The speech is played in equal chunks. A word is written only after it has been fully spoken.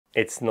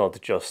It's not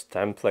just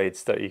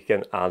templates that you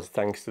can add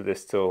thanks to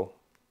this tool.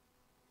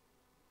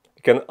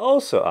 You can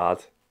also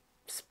add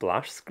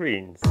splash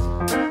screens.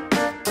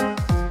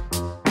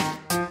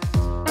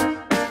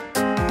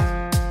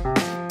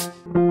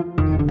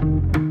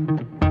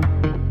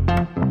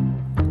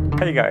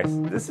 Hey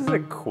guys, this is a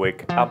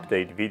quick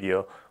update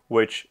video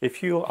which,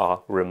 if you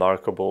are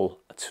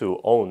reMarkable2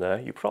 owner,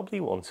 you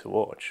probably want to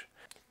watch.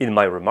 In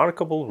my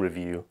reMarkable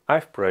review,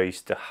 I've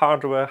praised the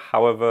hardware,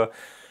 however,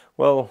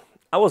 well,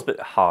 I was a bit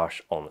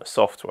harsh on the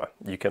software.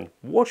 You can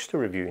watch the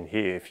review in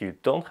here if you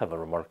don't have a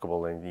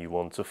reMarkable and you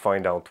want to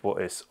find out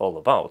what it's all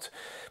about.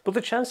 But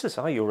the chances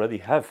are you already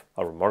have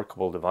a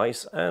reMarkable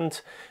device and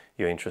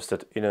you're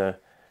interested in a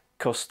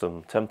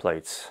custom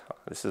templates.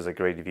 This is a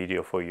great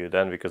video for you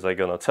then, because I'm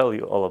gonna tell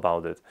you all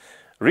about it.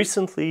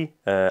 Recently,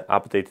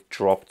 update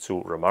dropped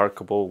to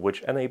reMarkable,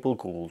 which enabled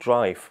Google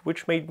Drive,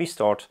 which made me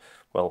start,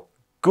 well,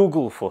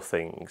 Google for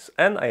things,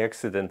 and I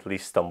accidentally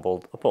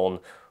stumbled upon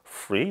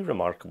free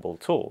reMarkable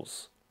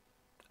tools.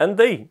 And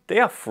they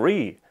are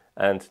free,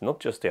 and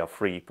not just they are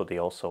free, but they're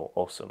also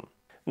awesome.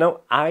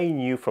 Now, I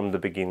knew from the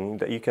beginning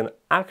that you can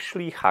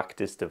actually hack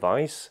this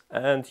device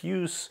and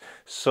use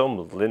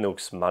some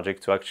Linux magic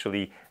to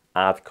actually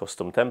add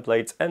custom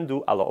templates and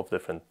do a lot of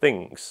different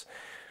things.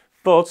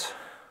 But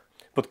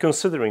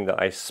considering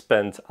that I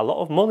spent a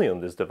lot of money on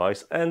this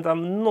device and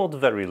I'm not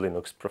very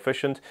Linux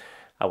proficient,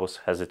 I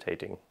was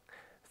hesitating.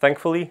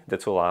 Thankfully, the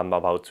tool I'm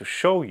about to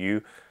show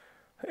you,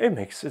 it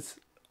makes it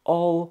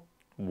all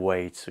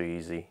way too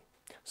easy.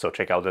 So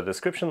check out the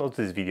description of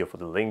this video for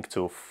the link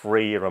to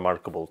free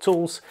reMarkable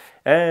tools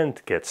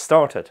and get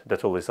started. The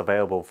tool is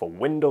available for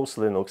Windows,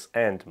 Linux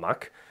and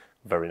Mac.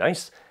 Very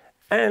nice.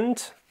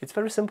 And it's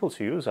very simple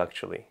to use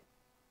actually.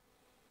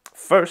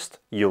 First,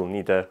 you'll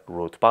need a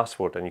root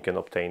password, and you can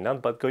obtain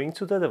that by going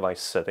to the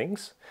device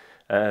settings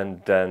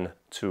and then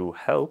to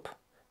help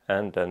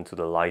and then to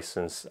the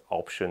license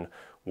option,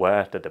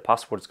 where the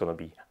password is going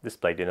to be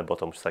displayed in the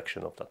bottom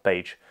section of that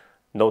page.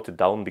 Note it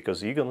down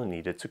because you're going to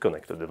need it to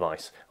connect the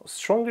device. I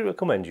strongly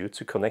recommend you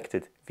to connect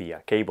it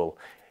via cable.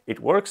 It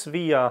works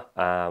via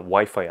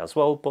Wi-Fi as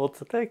well, but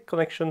the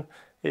connection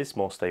is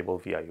more stable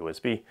via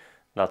USB.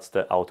 That's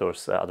the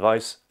author's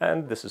advice,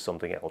 and this is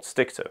something I would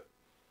stick to.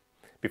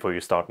 Before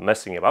you start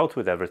messing about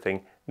with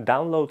everything,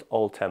 download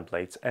all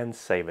templates and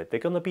save it. They're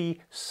going to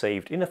be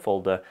saved in a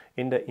folder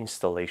in the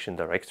installation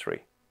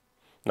directory.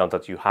 Now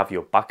that you have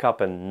your backup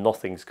and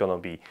nothing's going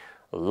to be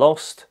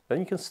lost,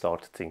 then you can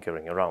start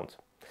tinkering around.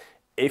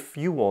 If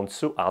you want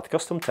to add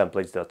custom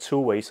templates, there are two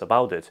ways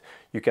about it.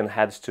 You can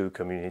head to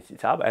Community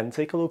tab and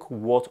take a look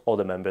what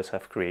other members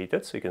have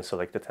created. So you can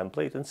select the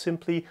template and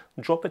simply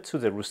drop it to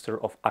the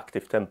roster of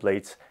active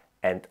templates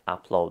and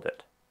upload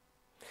it.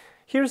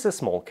 Here's a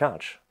small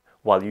catch.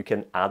 While you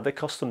can add the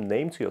custom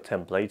name to your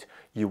template,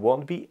 you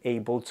won't be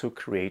able to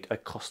create a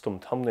custom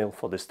thumbnail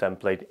for this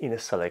template in a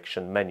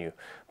selection menu.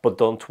 But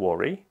don't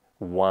worry,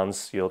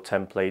 once your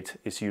template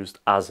is used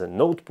as a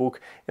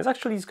notebook,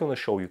 it's going to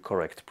show you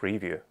correct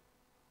preview.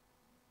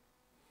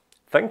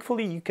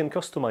 Thankfully, you can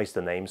customize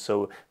the name,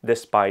 so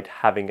despite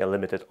having a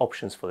limited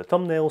options for the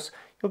thumbnails,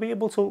 you'll be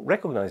able to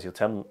recognize your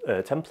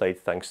template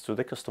thanks to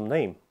the custom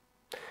name.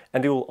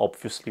 And it will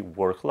obviously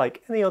work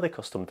like any other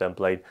custom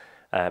template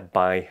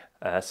by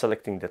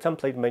selecting the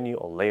template menu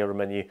or layer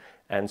menu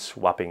and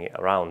swapping it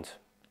around.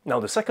 Now,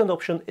 the second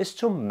option is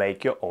to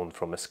make your own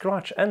from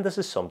scratch, and this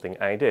is something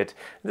I did.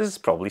 This is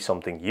probably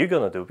something you're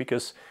gonna do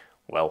because,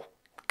 well,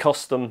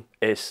 custom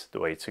is the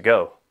way to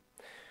go.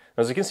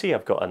 As you can see,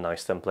 I've got a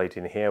nice template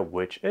in here,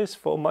 which is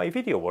for my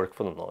video work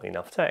for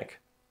NotEnoughTECH.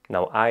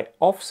 Now, I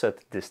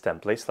offset this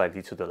template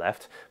slightly to the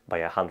left by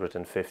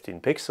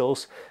 115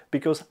 pixels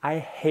because I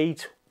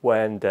hate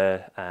when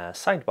the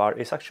sidebar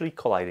is actually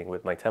colliding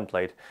with my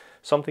template,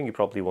 something you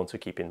probably want to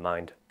keep in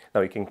mind. Now,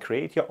 you can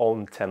create your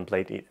own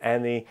template in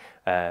any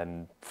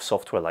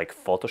software like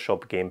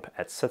Photoshop, GIMP,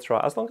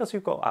 etc. As long as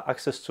you've got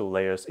access to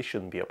layers, it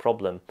shouldn't be a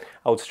problem.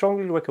 I would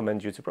strongly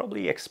recommend you to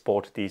probably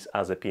export these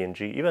as a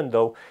PNG, even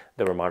though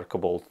the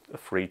reMarkable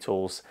free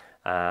tools,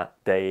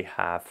 they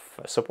have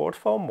support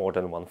for more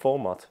than one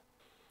format.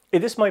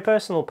 It is my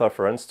personal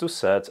preference to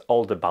set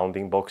all the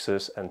bounding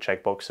boxes and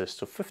checkboxes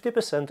to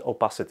 50%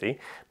 opacity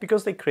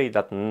because they create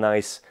that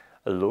nice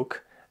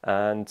look,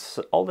 and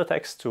all the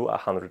text to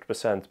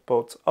 100%,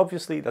 but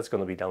obviously that's going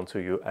to be down to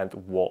you and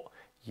what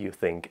you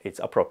think is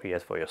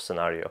appropriate for your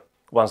scenario.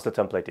 Once the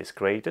template is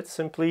created,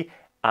 simply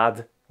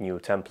add new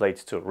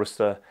template to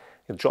roster,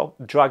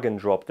 drag and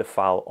drop the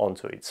file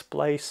onto its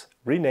place,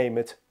 rename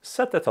it,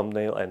 set the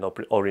thumbnail and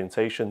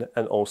orientation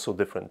and also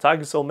different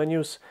tags or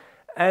menus,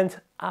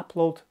 and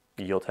upload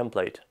your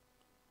template.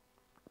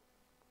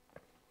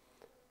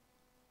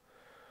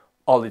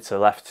 All it's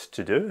left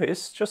to do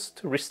is just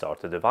to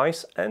restart the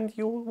device and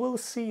you will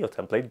see your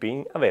template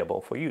being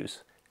available for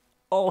use.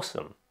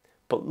 Awesome!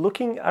 But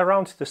looking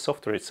around the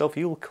software itself,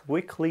 you'll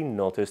quickly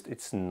notice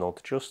it's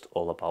not just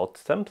all about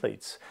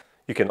templates.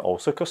 You can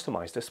also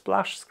customize the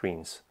splash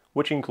screens,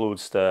 which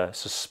includes the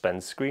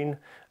suspend screen,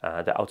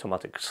 the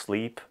automatic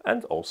sleep,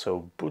 and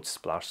also boot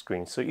splash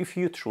screen. So if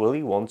you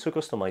truly want to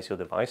customize your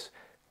device,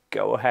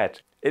 go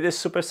ahead. It is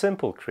super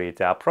simple. Create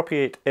the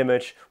appropriate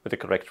image with the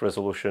correct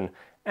resolution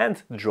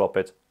and drop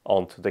it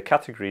onto the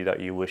category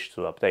that you wish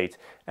to update.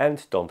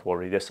 And don't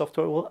worry, the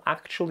software will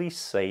actually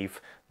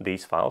save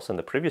these files and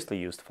the previously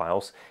used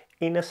files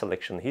in a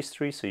selection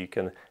history, so you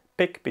can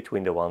pick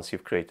between the ones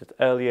you've created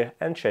earlier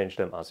and change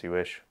them as you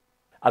wish.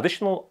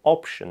 Additional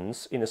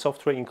options in the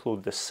software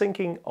include the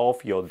syncing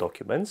of your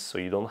documents, so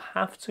you don't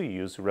have to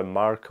use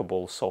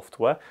reMarkable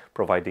software,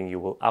 providing you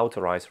will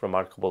authorize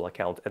reMarkable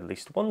account at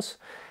least once.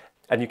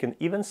 And you can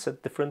even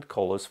set different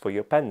colors for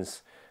your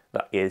pens.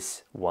 That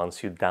is,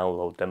 once you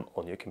download them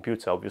on your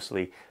computer.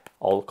 Obviously,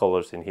 all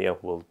colors in here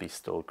will be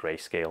still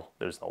grayscale.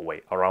 There's no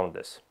way around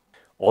this.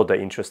 Other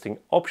interesting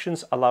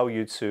options allow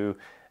you to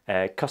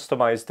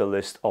customize the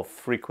list of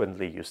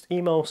frequently used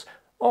emails,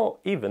 or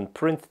even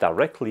print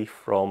directly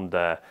from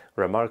the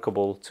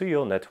reMarkable to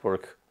your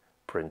network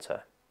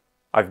printer.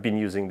 I've been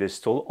using this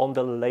tool on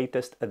the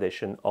latest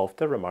edition of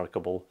the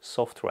reMarkable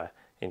software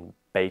in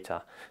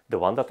beta, the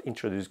one that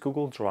introduced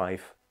Google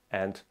Drive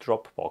and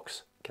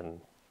Dropbox. You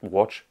can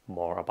watch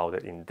more about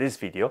it in this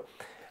video.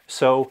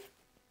 So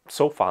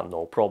far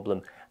no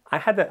problem. I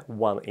had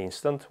one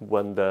instant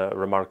when the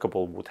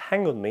reMarkable would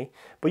hang on me,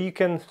 but you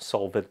can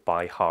solve it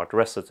by hard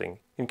resetting.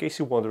 In case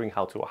you're wondering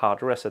how to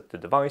hard reset the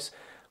device,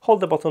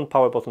 hold the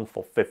power button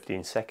for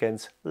 15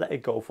 seconds, let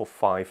it go for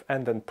 5,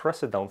 and then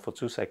press it down for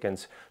 2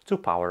 seconds to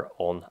power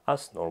on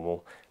as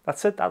normal.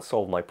 That's it, that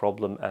solved my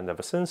problem, and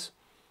ever since,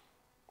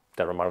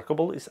 the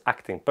reMarkable is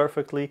acting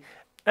perfectly,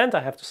 and I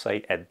have to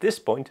say, at this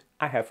point,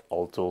 I have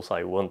all tools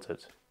I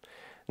wanted.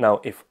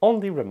 Now, if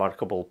only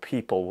reMarkable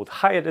people would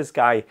hire this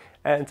guy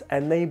and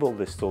enable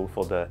this tool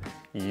for the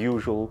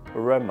usual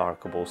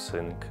reMarkable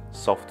sync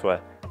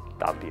software,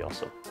 that'd be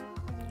awesome.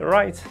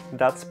 Right,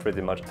 that's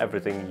pretty much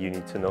everything you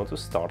need to know to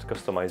start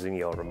customizing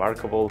your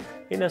reMarkable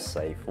in a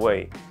safe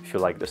way. If you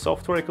like the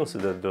software,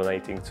 consider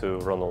donating to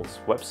Ronald's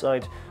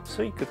website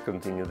so you could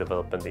continue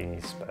development in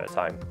his spare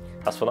time.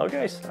 As for now,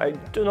 guys, I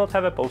do not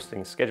have a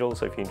posting schedule,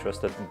 so if you're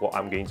interested in what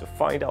I'm going to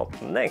find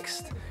out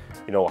next,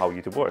 you know how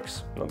YouTube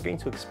works. I'm not going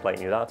to explain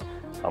you that.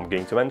 I'm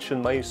going to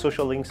mention my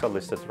social links are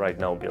listed right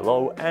now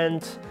below,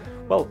 and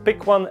well,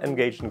 pick one,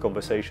 engage in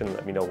conversation,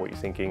 let me know what you're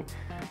thinking,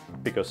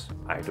 because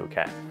I do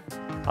care.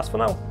 As for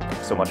now,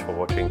 thanks so much for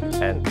watching,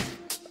 and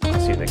I'll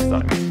see you next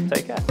time.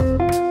 Take care.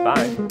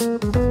 Bye.